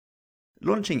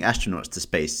Launching astronauts to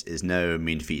space is no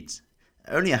mean feat.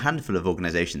 Only a handful of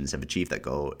organizations have achieved that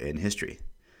goal in history.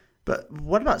 But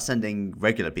what about sending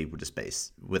regular people to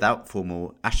space without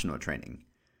formal astronaut training?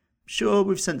 Sure,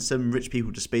 we've sent some rich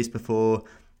people to space before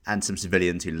and some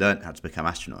civilians who learnt how to become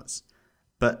astronauts.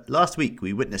 But last week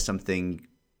we witnessed something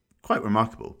quite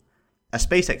remarkable. A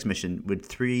SpaceX mission with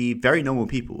 3 very normal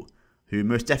people who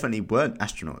most definitely weren't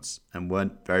astronauts and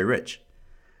weren't very rich.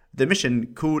 The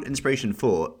mission, called Inspiration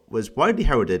 4, was widely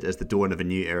heralded as the dawn of a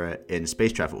new era in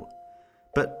space travel.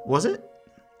 But was it?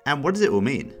 And what does it all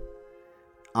mean?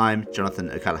 I'm Jonathan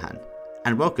O'Callaghan,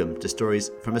 and welcome to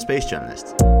Stories from a Space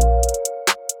Journalist.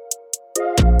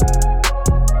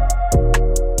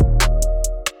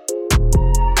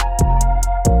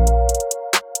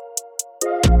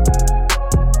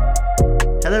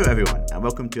 Hello everyone, and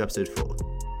welcome to episode 4.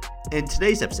 In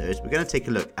today's episode, we're going to take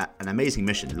a look at an amazing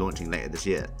mission launching later this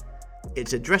year.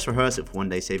 It's a dress rehearsal for one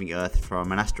day saving Earth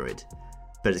from an asteroid,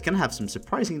 but it's going to have some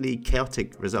surprisingly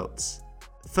chaotic results.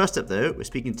 First up though, we're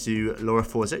speaking to Laura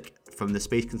Forsick from the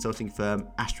space consulting firm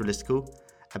Astralistical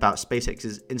about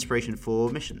SpaceX's Inspiration 4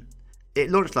 mission.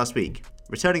 It launched last week,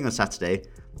 returning on Saturday,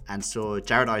 and saw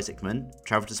Jared Isaacman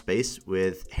travel to space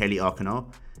with Haley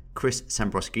Arkenol, Chris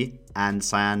Sambrosky, and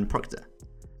Cyan Proctor.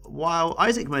 While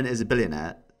Isaacman is a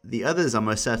billionaire, the others are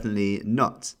most certainly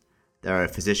not. They're a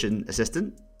physician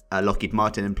assistant, a Lockheed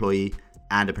Martin employee,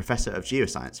 and a professor of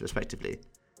geoscience, respectively.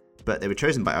 But they were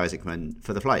chosen by Isaacman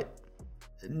for the flight.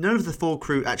 None of the 4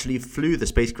 crew actually flew the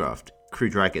spacecraft, Crew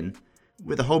Dragon,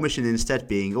 with the whole mission instead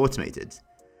being automated.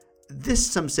 This,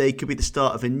 some say, could be the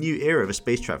start of a new era of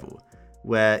space travel,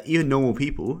 where even normal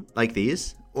people, like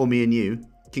these, or me and you,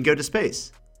 can go to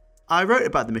space. I wrote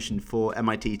about the mission for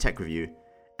MIT Tech Review,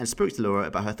 and spoke to Laura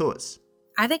about her thoughts.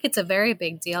 I think it's a very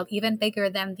big deal, even bigger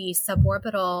than the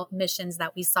suborbital missions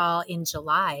that we saw in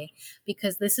July,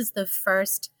 because this is the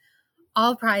first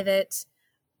all-private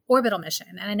orbital mission.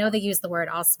 And I know they use the word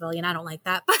all-civilian. I don't like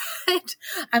that, but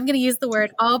I'm going to use the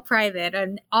word all-private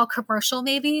and all-commercial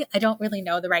maybe. I don't really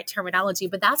know the right terminology,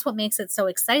 but that's what makes it so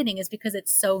exciting is because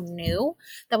it's so new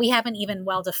that we haven't even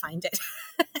well-defined it.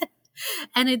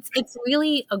 And it's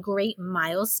really a great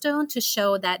milestone to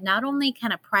show that not only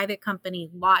can a private company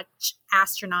launch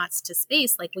astronauts to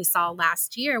space like we saw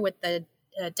last year with the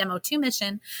Demo 2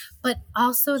 mission, but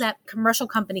also that commercial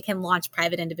company can launch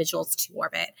private individuals to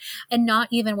orbit and not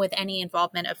even with any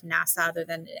involvement of NASA other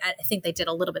than I think they did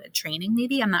a little bit of training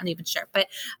maybe, I'm not even sure, but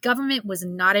government was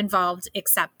not involved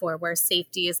except for where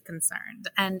safety is concerned.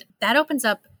 And that opens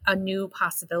up a new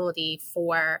possibility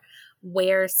for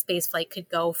where spaceflight could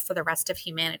go for the rest of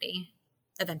humanity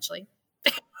eventually.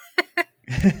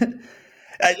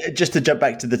 Just to jump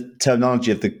back to the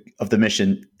terminology of the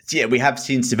mission, yeah, we have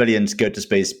seen civilians go to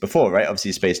space before, right?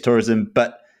 Obviously space tourism,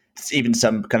 but even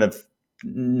some kind of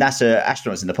NASA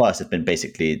astronauts in the past have been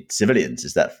basically civilians.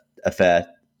 Is that a fair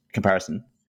comparison?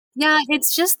 Yeah,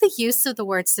 it's just the use of the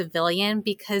word civilian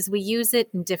because we use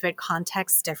it in different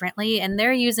contexts differently, and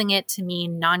they're using it to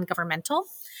mean non-governmental.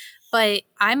 But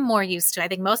I'm more used to, I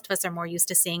think most of us are more used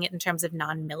to seeing it in terms of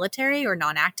non-military or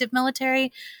non-active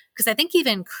military, because I think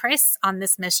even Chris on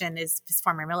this mission is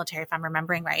former military, if I'm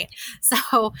remembering right.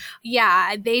 So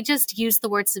yeah, they just use the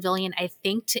word civilian, I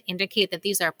think, to indicate that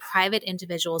these are private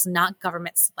individuals, not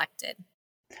government selected.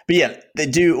 But yeah, they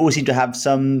do all seem to have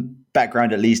some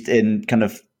background, at least in kind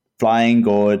of flying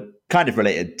or kind of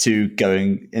related to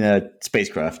going in a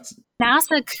spacecraft.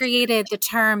 NASA created the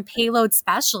term payload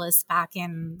specialist back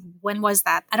in, when was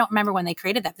that? I don't remember when they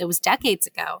created that. It was decades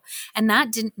ago. And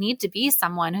that didn't need to be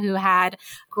someone who had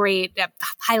great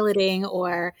piloting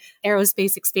or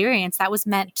aerospace experience. That was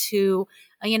meant to,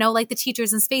 like the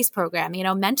Teachers in Space program,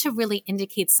 meant to really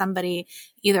indicate somebody,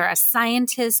 either a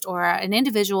scientist or an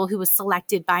individual who was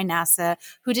selected by NASA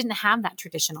who didn't have that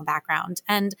traditional background.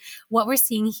 And what we're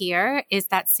seeing here is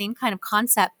that same kind of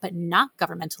concept, but not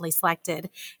governmentally selected.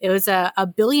 It was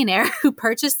a billionaire who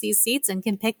purchased these seats and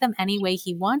can pick them any way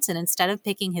he wants. And instead of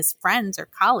picking his friends or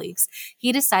colleagues,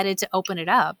 he decided to open it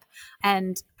up.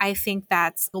 And I think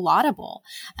that's laudable.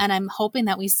 And I'm hoping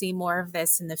that we see more of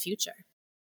this in the future.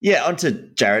 Yeah, on to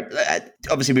Jared.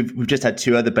 Obviously, we've just had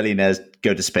 2 other billionaires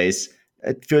go to space.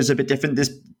 It feels a bit different,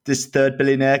 this third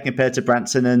billionaire compared to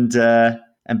Branson and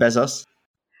Bezos.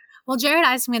 Well, Jared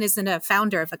Isaacman isn't a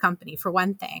founder of the company, for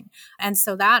one thing. And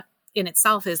so that in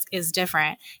itself is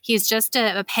different. He's just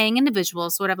a paying individual,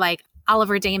 sort of like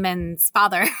Oliver Damon's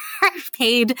father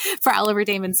paid for Oliver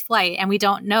Damon's flight. And we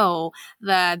don't know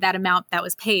that amount that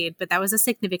was paid, but that was a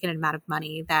significant amount of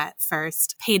money, that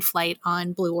first paid flight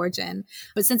on Blue Origin.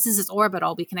 But since this is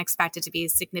orbital, we can expect it to be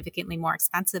significantly more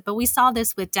expensive. But we saw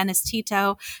this with Dennis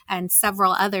Tito and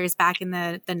several others back in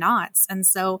the noughts. And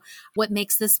so what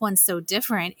makes this one so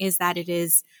different is that it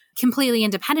is completely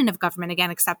independent of government,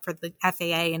 again, except for the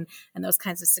FAA and those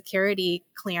kinds of security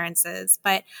clearances.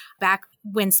 But back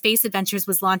when Space Adventures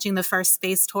was launching the first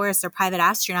space tourists or private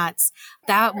astronauts,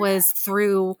 that was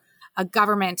through a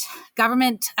government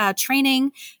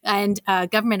training and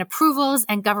government approvals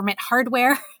and government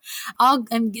hardware,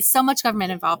 and so much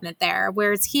government involvement there.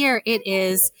 Whereas here, it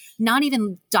is not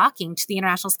even docking to the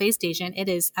International Space Station. It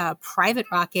is a private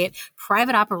rocket,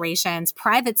 private operations,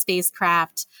 private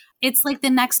spacecraft. It's like the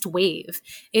next wave.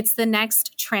 It's the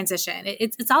next transition.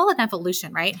 It's all an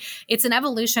evolution, right? It's an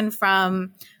evolution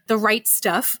from the right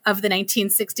stuff of the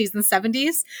 1960s and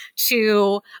 70s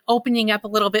to opening up a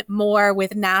little bit more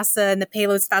with NASA and the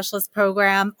Payload Specialist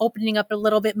Program, opening up a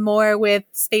little bit more with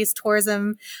space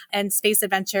tourism and space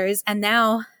adventures. And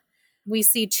now we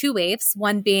see two waves,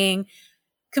 one being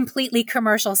completely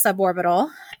commercial suborbital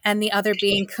and the other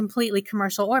being completely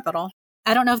commercial orbital.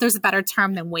 I don't know if there's a better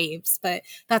term than waves, but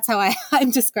that's how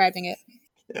I'm describing it.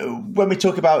 When we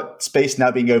talk about space now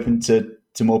being open to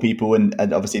more people, and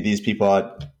obviously these people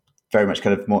are very much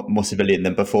kind of more civilian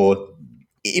than before,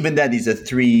 even then, these are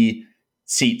 3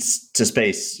 seats to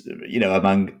space,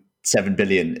 among 7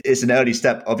 billion. It's an early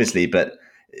step, obviously, but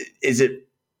is it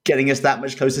getting us that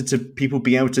much closer to people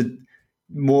being able to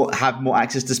have more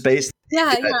access to space?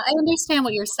 Yeah, I understand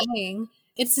what you're saying.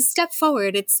 It's a step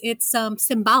forward. It's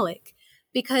symbolic.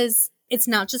 Because it's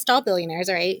not just all billionaires,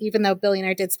 right? Even though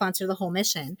Billionaire did sponsor the whole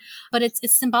mission, but it's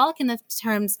symbolic in the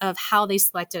terms of how they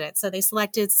selected it. So they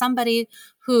selected somebody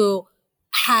who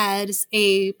has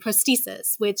a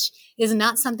prosthesis, which is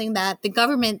not something that the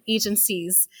government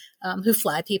agencies who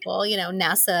fly people,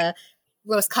 NASA,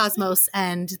 Roscosmos,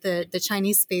 and the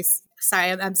Chinese space.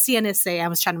 Sorry, I'm CNSA. I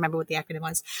was trying to remember what the acronym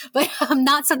was, but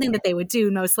not something that they would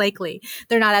do, most likely.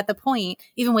 They're not at the point,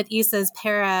 even with ESA's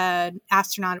para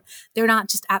astronaut, they're not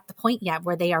just at the point yet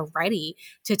where they are ready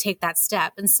to take that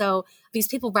step. And so these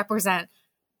people represent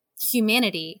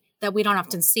humanity that we don't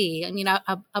often see. I mean,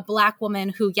 a Black woman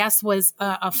who, yes, was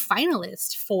a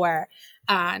finalist for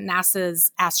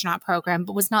NASA's astronaut program,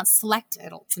 but was not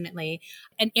selected ultimately.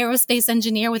 An aerospace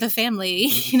engineer with a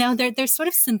family, they're sort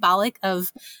of symbolic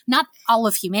of not all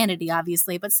of humanity,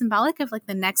 obviously, but symbolic of like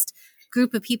the next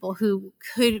group of people who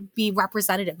could be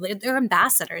representative. They're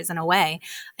ambassadors in a way,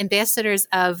 ambassadors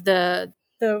of the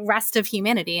rest of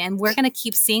humanity. And we're going to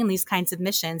keep seeing these kinds of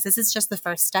missions. This is just the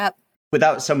first step.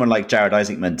 Without someone like Jared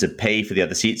Isaacman to pay for the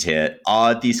other seats here,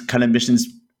 are these kind of missions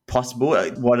possible?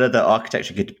 What other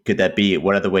architecture could there be?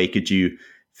 What other way could you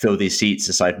fill these seats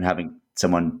aside from having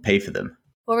someone pay for them?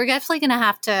 Well, we're definitely going to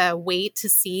have to wait to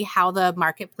see how the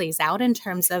market plays out in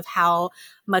terms of how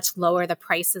much lower the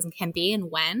prices can be and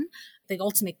when. The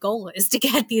ultimate goal is to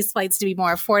get these flights to be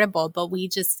more affordable, but we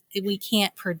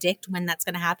can't predict when that's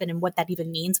going to happen and what that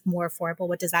even means. More affordable,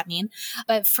 what does that mean?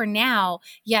 But for now,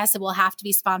 yes, it will have to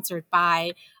be sponsored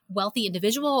by wealthy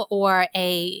individual or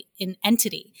an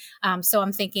entity. So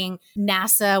I'm thinking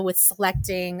NASA with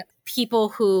selecting people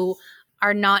who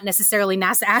are not necessarily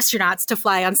NASA astronauts to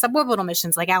fly on suborbital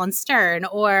missions like Alan Stern,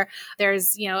 or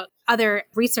there's, other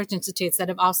research institutes that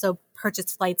have also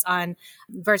purchased flights on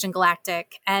Virgin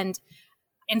Galactic. And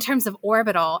in terms of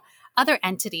orbital, other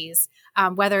entities,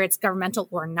 whether it's governmental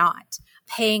or not,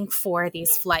 paying for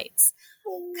these flights.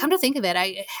 Come to think of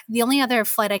it, the only other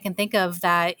flight I can think of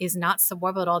that is not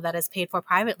suborbital that is paid for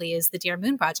privately is the Dear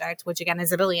Moon Project, which again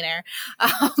is a billionaire.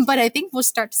 But I think we'll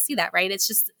start to see that, right? It's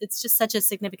just such a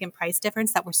significant price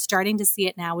difference that we're starting to see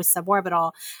it now with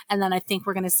suborbital. And then I think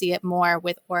we're going to see it more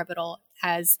with orbital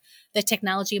as the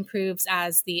technology improves,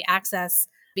 as the access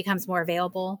becomes more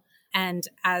available, and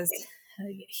as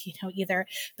either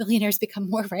billionaires become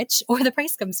more rich or the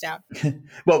price comes down.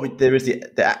 Well, there is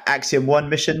the Axiom 1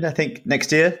 mission, I think,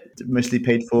 next year, mostly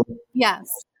paid for. Yes,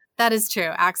 that is true.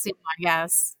 Axiom 1,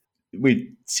 yes.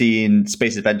 We've seen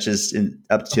Space Adventures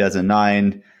up to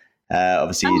 2009.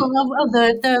 Obviously,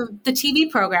 the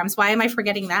TV programs. Why am I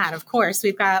forgetting that? Of course,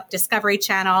 we've got Discovery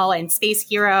Channel and Space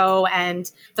Hero and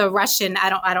the Russian. I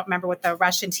don't remember what the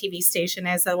Russian TV station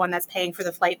is. The one that's paying for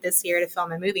the flight this year to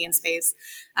film a movie in space.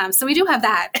 So we do have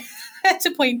that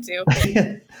to point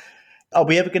to. Are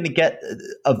we ever going to get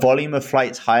a volume of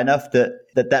flights high enough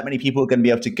that many people are going to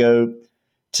be able to go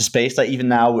to space? Like even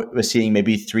now we're seeing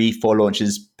maybe 3-4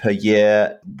 launches per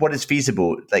year. What is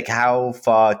feasible? Like how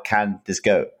far can this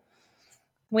go?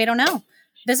 We don't know.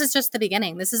 This is just the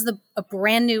beginning. This is a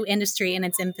brand new industry in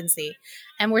its infancy,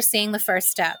 and we're seeing the first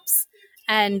steps.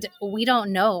 And we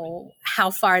don't know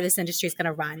how far this industry is going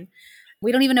to run.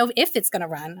 We don't even know if it's going to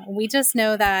run. We just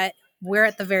know that we're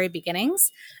at the very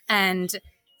beginnings, and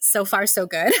so far, so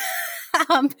good.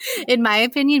 In my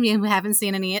opinion, we haven't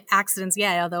seen any accidents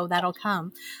yet, although that'll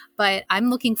come. But I'm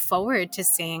looking forward to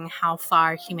seeing how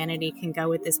far humanity can go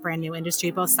with this brand new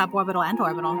industry, both suborbital and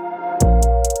orbital.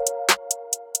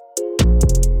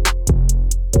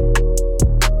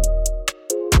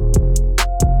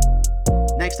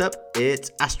 Next up,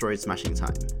 it's asteroid smashing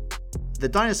time. The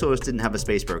dinosaurs didn't have a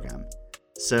space program,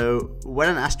 so when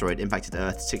an asteroid impacted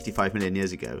Earth 65 million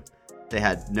years ago, they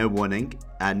had no warning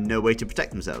and no way to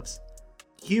protect themselves.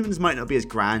 Humans might not be as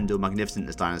grand or magnificent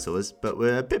as dinosaurs, but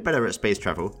we're a bit better at space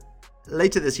travel.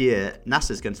 Later this year,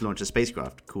 NASA is going to launch a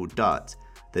spacecraft called DART,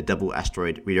 the Double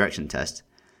Asteroid Redirection Test,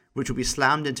 which will be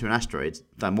slammed into an asteroid,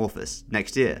 Dimorphos,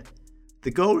 next year.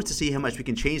 The goal is to see how much we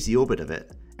can change the orbit of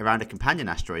it around a companion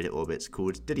asteroid it orbits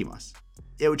called Didymos.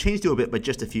 It will change the orbit by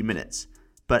just a few minutes,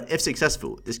 but if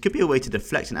successful, this could be a way to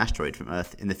deflect an asteroid from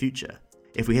Earth in the future,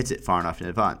 if we hit it far enough in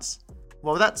advance.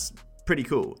 Well, that's pretty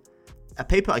cool. A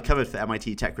paper I covered for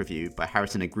MIT Tech Review by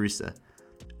Harrison Agrusa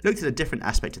looked at a different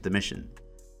aspect of the mission.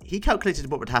 He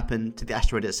calculated what would happen to the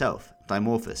asteroid itself,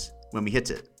 Dimorphos, when we hit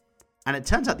it. And it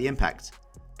turns out the impact,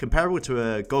 comparable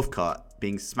to a golf cart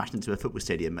being smashed into a football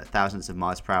stadium at thousands of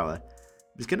miles per hour,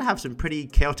 was going to have some pretty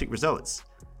chaotic results,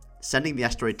 sending the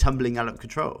asteroid tumbling out of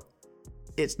control.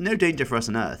 It's no danger for us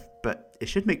on Earth, but it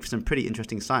should make for some pretty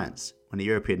interesting science when a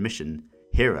European mission,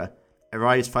 Hera,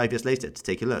 arrives 5 years later to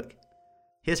take a look.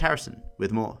 Here's Harrison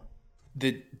with more.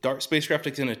 The DART spacecraft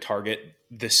is going to target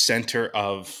the center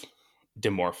of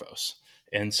Dimorphos.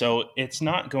 And so it's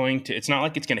not like it's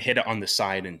going to hit it on the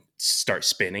side and start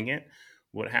spinning it.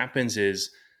 What happens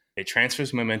is it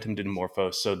transfers momentum to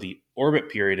Dimorphos, so the orbit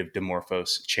period of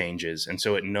Dimorphos changes. And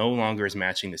so it no longer is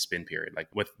matching the spin period. Like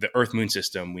with the Earth-Moon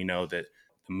system, we know that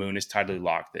the moon is tidally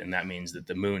locked, and that means that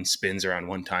the moon spins around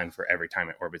one time for every time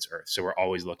it orbits Earth. So we're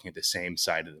always looking at the same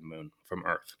side of the moon from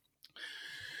Earth.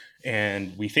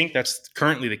 And we think that's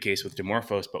currently the case with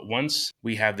Dimorphos, but once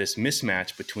we have this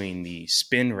mismatch between the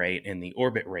spin rate and the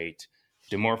orbit rate,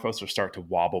 Dimorphos will start to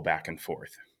wobble back and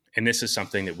forth. And this is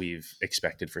something that we've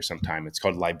expected for some time. It's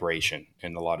called libration,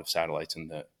 and a lot of satellites in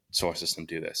the solar system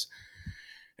do this.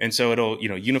 And so it'll,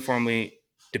 uniformly,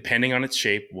 depending on its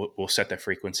shape, we'll set the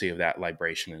frequency of that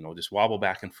libration, and it'll just wobble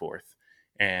back and forth.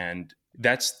 And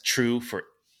that's true for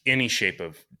any shape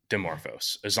of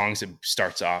Dimorphos, as long as it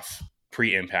starts off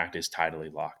pre-impact is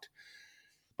tidally locked.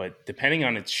 But depending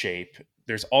on its shape,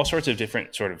 there's all sorts of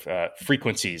different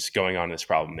frequencies going on in this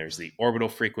problem. There's the orbital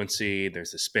frequency,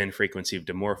 there's the spin frequency of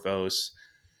Dimorphos,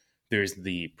 there's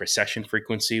the precession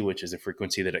frequency, which is a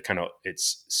frequency that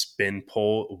its spin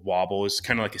pole wobbles,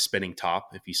 kind of like a spinning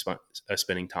top, if you spun a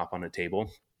spinning top on a table.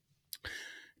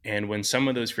 And when some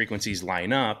of those frequencies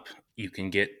line up, you can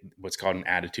get what's called an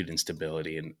attitude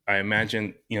instability. And I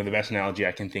imagine, the best analogy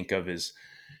I can think of is,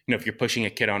 if you're pushing a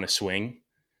kid on a swing,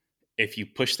 if you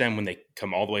push them when they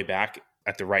come all the way back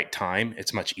at the right time,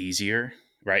 it's much easier,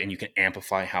 right? And you can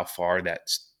amplify how far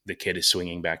the kid is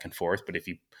swinging back and forth. But if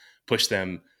you push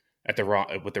them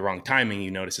with the wrong timing,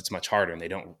 you notice it's much harder and they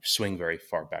don't swing very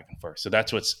far back and forth. So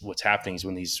that's what's happening is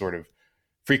when these sort of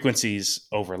frequencies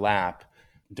overlap,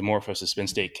 Dimorphos' spin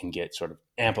state can get sort of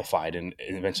amplified and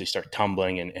eventually start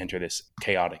tumbling and enter this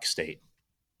chaotic state.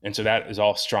 And so that is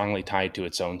all strongly tied to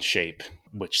its own shape,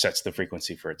 which sets the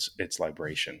frequency for its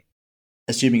libration.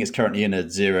 Assuming it's currently in a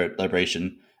zero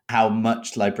libration, how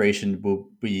much libration will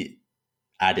be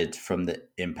added from the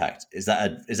impact? Is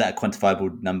that a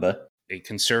quantifiable number? A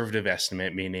conservative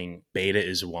estimate, meaning beta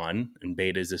is 1, and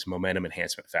beta is this momentum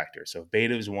enhancement factor. So if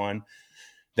beta is 1,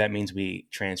 that means we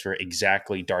transfer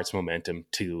exactly DART's momentum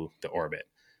to the orbit.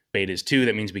 Beta is 2,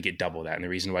 that means we get double that. And the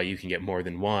reason why you can get more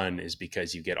than 1 is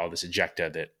because you get all this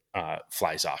ejecta that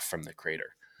flies off from the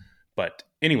crater. But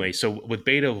anyway, so with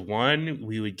beta of 1,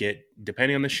 we would get,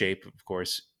 depending on the shape, of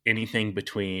course, anything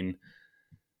between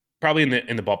probably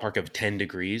in the ballpark of 10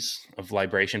 degrees of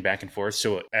libration back and forth.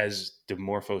 So as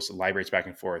Dimorphos librates back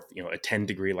and forth, a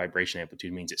 10-degree libration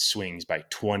amplitude means it swings by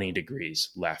 20 degrees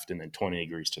left and then 20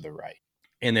 degrees to the right.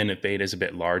 And then if beta is a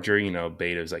bit larger,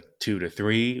 beta is like 2 to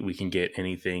 3, we can get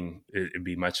anything, it'd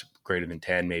be much greater than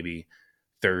 10, maybe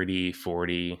 30,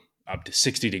 40, up to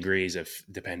 60 degrees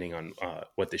depending on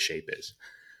what the shape is.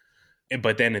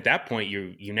 But then at that point,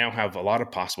 you now have a lot of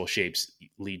possible shapes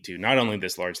lead to not only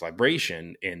this large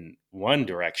libration in one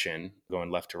direction,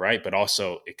 going left to right, but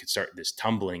also it could start this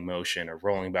tumbling motion or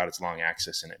rolling about its long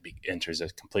axis, and it enters a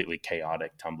completely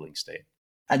chaotic tumbling state.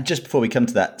 And just before we come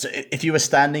to that, so if you were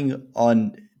standing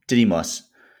on Didymos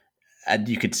and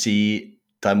you could see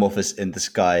Dimorphos in the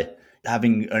sky,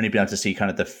 having only been able to see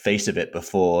kind of the face of it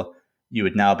before, you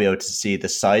would now be able to see the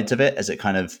sides of it as it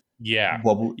kind of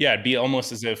wobble. Yeah, it'd be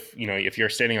almost as if, if you're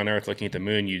standing on Earth looking at the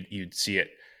moon, you'd see it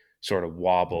sort of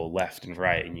wobble left and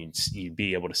right, and you'd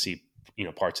be able to see,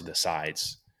 parts of the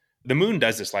sides. The moon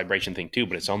does this libration thing too,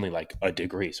 but it's only like a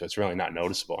degree, so it's really not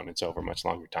noticeable, and it's over much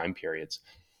longer time periods.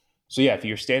 So yeah, if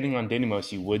you're standing on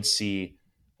Didymos, you would see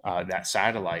that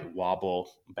satellite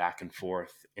wobble back and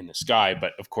forth in the sky.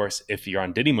 But of course, if you're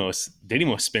on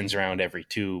Didymos spins around every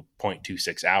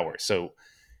 2.26 hours. So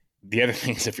the other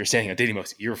thing is, if you're standing on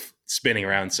Didymos, you're spinning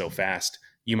around so fast,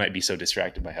 you might be so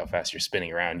distracted by how fast you're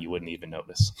spinning around, you wouldn't even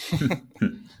notice.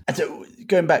 And so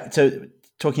going back to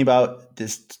talking about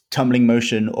this tumbling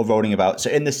motion or rolling about. So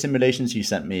in the simulations you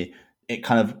sent me, it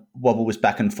kind of wobbles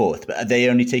back and forth, but are they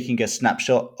only taking a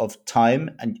snapshot of time?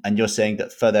 And you're saying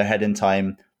that further ahead in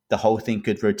time, the whole thing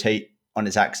could rotate on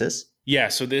its axis? Yeah.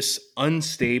 So this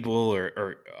unstable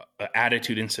or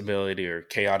attitude instability or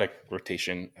chaotic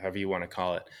rotation, however you want to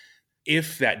call it,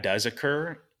 if that does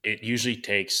occur, it usually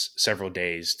takes several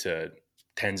days to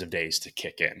tens of days to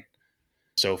kick in.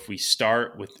 So if we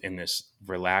start in this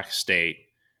relaxed state,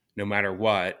 no matter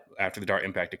what, after the DART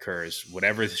impact occurs,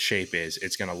 whatever the shape is,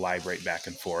 it's going to vibrate back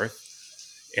and forth.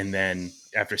 And then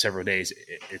after several days,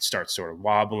 it starts sort of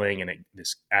wobbling, and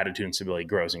this attitude instability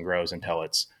grows and grows until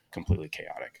it's completely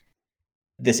chaotic.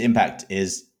 This impact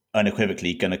is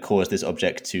unequivocally going to cause this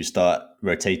object to start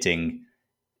rotating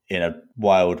in a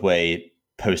wild way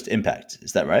post-impact.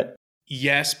 Is that right?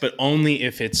 Yes, but only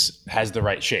if has the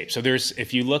right shape. So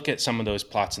if you look at some of those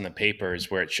plots in the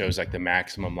papers where it shows like the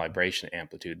maximum libration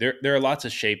amplitude, there are lots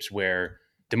of shapes where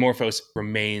Dimorphos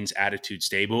remains attitude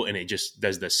stable and it just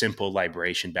does the simple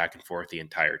libration back and forth the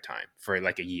entire time for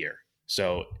like a year.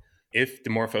 So if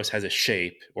Dimorphos has a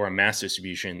shape or a mass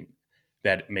distribution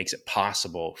that makes it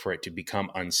possible for it to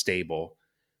become unstable,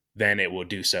 then it will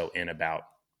do so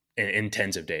in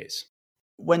tens of days.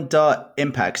 When DART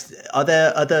impacts, are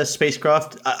there other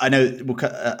spacecraft? I know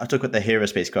I'll talk about the Hera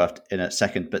spacecraft in a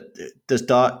second, but does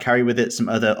DART carry with it some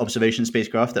other observation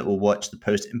spacecraft that will watch the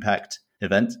post-impact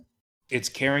event? It's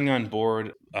carrying on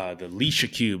board the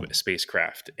LICIACube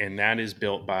spacecraft, and that is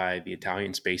built by the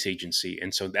Italian Space Agency.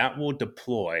 And so that will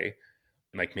deploy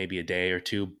like maybe a day or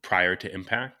two prior to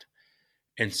impact.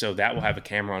 And so that will have a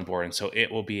camera on board. And so it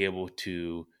will be able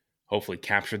to hopefully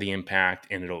capture the impact,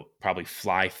 and it'll probably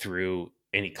fly through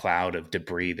any cloud of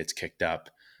debris that's kicked up.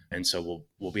 And so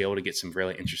we'll be able to get some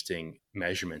really interesting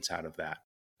measurements out of that.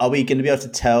 Are we going to be able to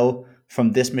tell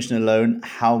from this mission alone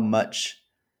how much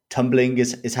tumbling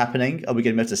is happening? Are we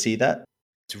going to be able to see that?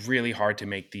 It's really hard to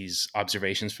make these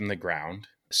observations from the ground.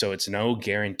 So it's no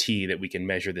guarantee that we can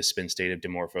measure the spin state of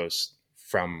Dimorphos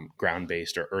from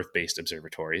ground-based or Earth-based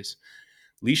observatories.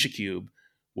 LICIACube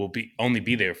will only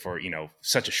be there for,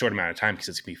 such a short amount of time because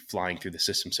it's going to be flying through the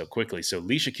system so quickly. So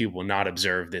LICIACube will not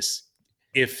observe this.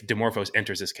 If Dimorphos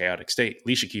enters this chaotic state,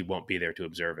 LICIACube won't be there to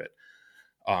observe it.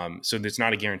 So there's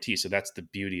not a guarantee. So that's the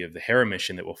beauty of the Hera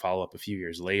mission that will follow up a few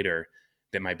years later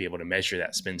that might be able to measure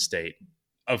that spin state.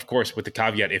 Of course, with the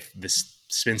caveat, if this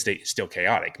spin state is still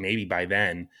chaotic, maybe by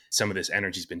then some of this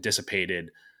energy has been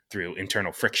dissipated through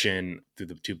internal friction through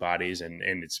the two bodies, and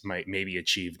it's maybe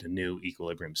achieved a new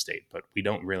equilibrium state, but we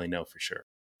don't really know for sure.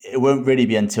 It won't really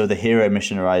be until the Hera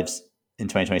mission arrives in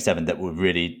 2027 that we'll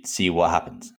really see what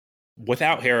happens.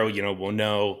 Without Hera, we'll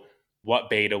know what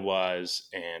beta was,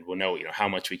 and we'll know, how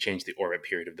much we changed the orbit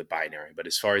period of the binary. But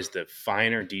as far as the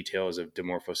finer details of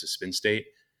Dimorphos' spin state,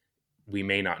 we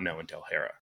may not know until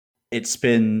Hera. Its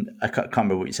spin, I can't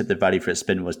remember what you said the value for its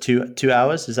spin was, 2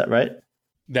 hours, is that right?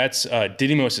 That's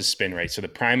Didymos' spin rate. So the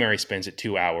primary spin's at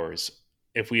 2 hours.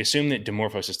 If we assume that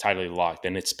Dimorphos is tidally locked,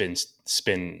 then its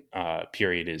spin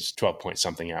period is 12 point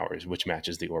something hours, which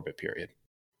matches the orbit period.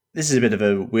 This is a bit of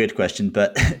a weird question,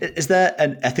 but is there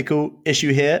an ethical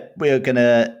issue here? We are going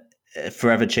to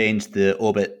forever change the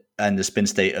orbit and the spin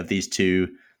state of these two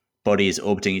bodies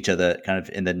orbiting each other kind of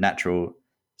in the natural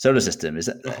solar system. Is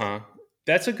that?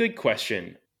 That's a good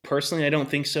question. Personally, I don't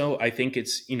think so. I think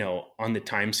it's, on the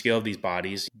time scale of these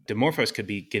bodies, Dimorphos could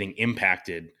be getting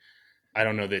impacted. I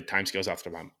don't know the time scales off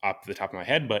the top of my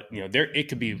head, but it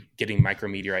could be getting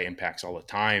micrometeorite impacts all the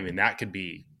time, and that could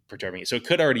be perturbing it. So it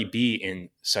could already be in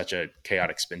such a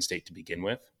chaotic spin state to begin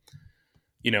with.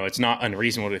 It's not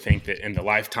unreasonable to think that in the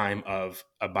lifetime of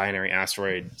a binary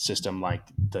asteroid system like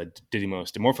the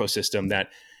Didymos-Dimorphos system, that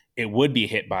it would be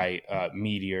hit by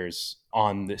meteors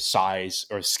on the size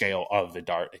or scale of the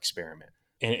DART experiment.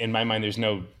 in my mind, there's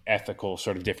no ethical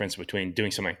sort of difference between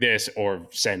doing something like this or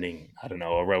sending, I don't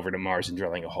know, a rover to Mars and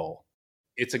drilling a hole.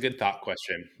 It's a good thought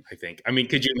question, I think. I mean,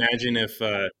 could you imagine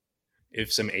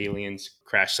if some aliens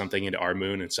crashed something into our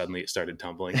moon and suddenly it started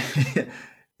tumbling?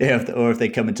 Or if they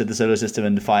come into the solar system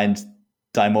and find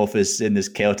Dimorphos in this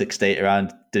chaotic state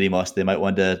around Didymos, they might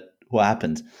wonder what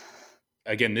happened.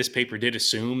 Again, this paper did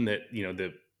assume that,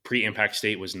 the pre-impact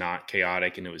state was not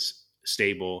chaotic and it was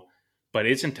stable, but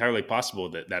it's entirely possible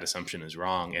that that assumption is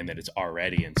wrong and that it's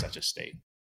already in such a state.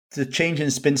 The change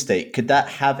in spin state, could that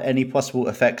have any possible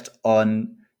effect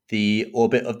on the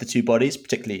orbit of the two bodies,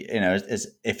 particularly, as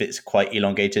if it's quite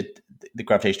elongated, the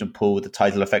gravitational pull, the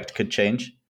tidal effect could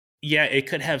change? Yeah, it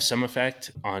could have some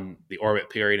effect on the orbit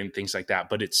period and things like that,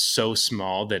 but it's so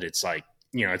small that it's like,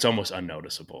 it's almost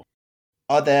unnoticeable.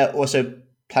 Are there also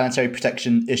planetary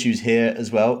protection issues here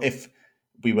as well? If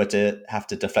we were to have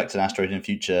to deflect an asteroid in the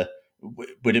future,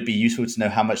 would it be useful to know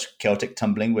how much chaotic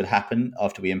tumbling would happen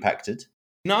after we impacted?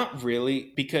 Not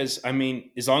really, because,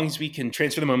 as long as we can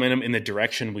transfer the momentum in the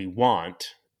direction we want,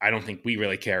 I don't think we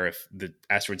really care if the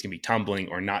asteroid's going to be tumbling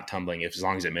or not tumbling, as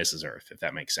long as it misses Earth, if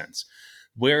that makes sense.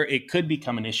 Where it could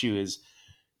become an issue is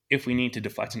if we need to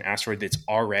deflect an asteroid that's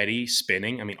already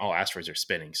spinning. All asteroids are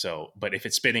spinning. But if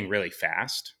it's spinning really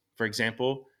fast, for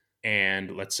example,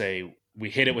 and let's say we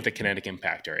hit it with a kinetic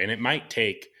impactor, and it might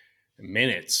take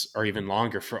minutes or even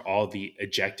longer for all the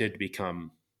ejected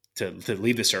to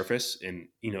leave the surface and,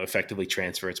 effectively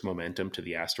transfer its momentum to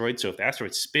the asteroid. So if the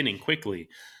asteroid's spinning quickly,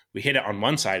 we hit it on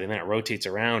one side and then it rotates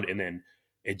around and then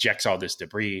ejects all this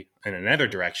debris in another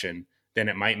direction, then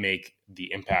it might make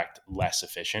the impact less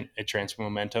efficient at transfer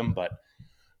momentum. But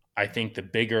I think the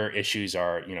bigger issues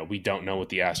are, we don't know what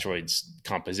the asteroids'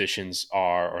 compositions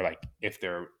are, or like if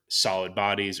they're solid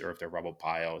bodies or if they're rubble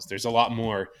piles. There's a lot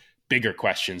more bigger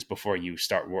questions before you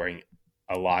start worrying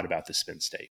a lot about the spin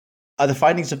state. Are the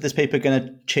findings of this paper going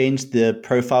to change the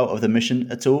profile of the mission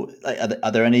at all? Like,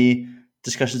 are there any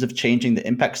discussions of changing the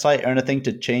impact site or anything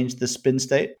to change the spin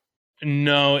state?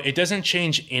 No, it doesn't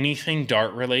change anything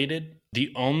DART related.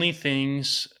 The only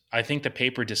things I think the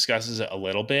paper discusses it a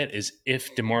little bit is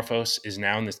if Dimorphos is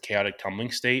now in this chaotic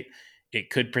tumbling state, it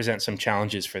could present some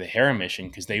challenges for the Hera mission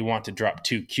because they want to drop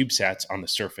 2 CubeSats on the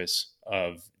surface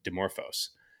of Dimorphos.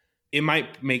 It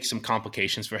might make some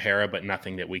complications for Hera, but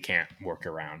nothing that we can't work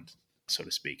around, so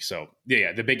to speak. So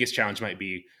yeah, the biggest challenge might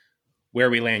be where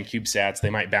we land CubeSats. They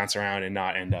might bounce around and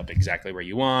not end up exactly where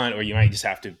you want, or you might just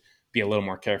have to be a little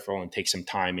more careful and take some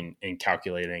time in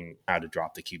calculating how to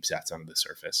drop the CubeSats onto the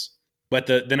surface. But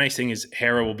the nice thing is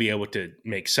Hera will be able to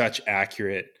make such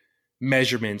accurate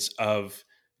measurements of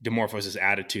Dimorphos'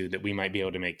 attitude that we might be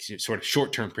able to make sort of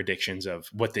short-term predictions of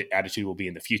what the attitude will be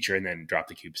in the future and then drop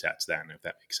the CubeSats then, if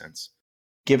that makes sense.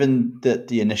 Given that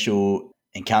the initial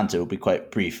encounter will be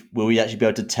quite brief, will we actually be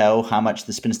able to tell how much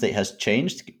the spin state has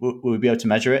changed? Will we be able to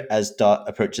measure it as DART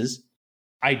approaches?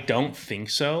 I don't think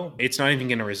so. It's not even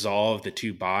going to resolve the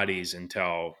 2 bodies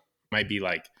until might be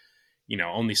like,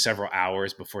 only several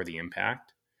hours before the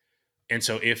impact. And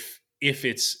so if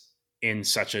it's in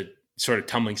such a sort of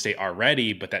tumbling state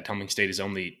already, but that tumbling state is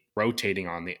only rotating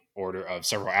on the order of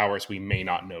several hours, we may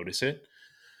not notice it.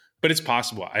 But it's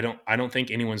possible. I don't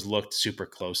think anyone's looked super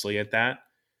closely at that.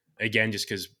 Again, just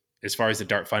because as far as the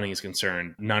DART funding is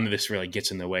concerned, none of this really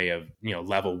gets in the way of,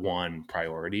 level 1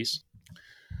 priorities.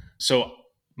 So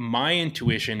my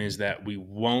intuition is that we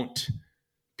won't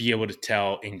be able to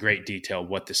tell in great detail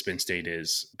what the spin state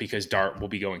is because DART will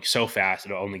be going so fast,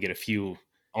 it'll only get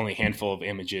only a handful of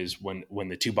images when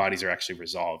the 2 bodies are actually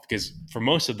resolved. Because for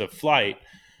most of the flight,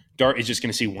 DART is just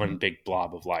going to see one big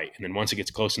blob of light. And then once it gets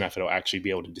close enough, it'll actually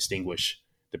be able to distinguish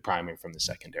the primary from the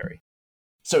secondary.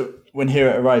 So when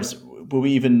Hera arrives, will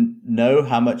we even know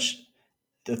how much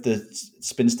of the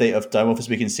spin state of Dimorphos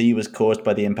we can see was caused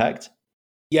by the impact?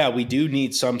 Yeah, we do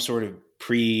need some sort of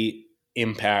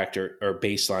pre-impact or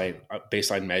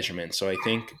baseline measurement. So I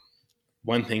think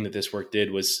one thing that this work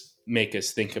did was make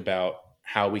us think about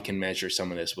how we can measure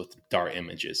some of this with DART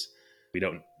images. We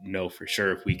don't know for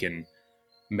sure if we can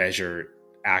measure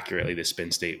accurately the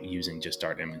spin state using just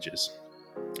DART images,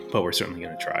 but we're certainly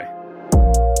going to try.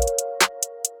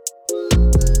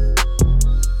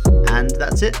 And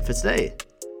that's it for today.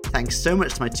 Thanks so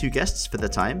much to my 2 guests for their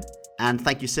time, and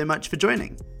thank you so much for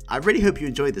joining. I really hope you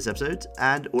enjoyed this episode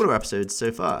and all our episodes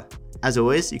so far. As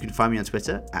always, you can find me on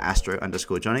Twitter at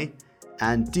 @astro_Johnny,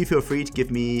 and do feel free to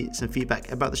give me some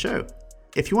feedback about the show.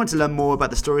 If you want to learn more about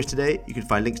the stories today, you can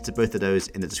find links to both of those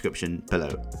in the description below.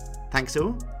 Thanks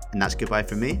all, and that's goodbye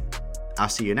from me. I'll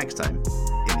see you next time in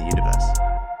the universe.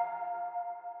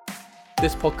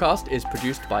 This podcast is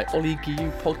produced by Ollie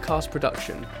Guillou Podcast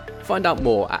Production. Find out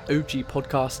more at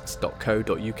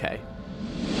ogpodcasts.co.uk.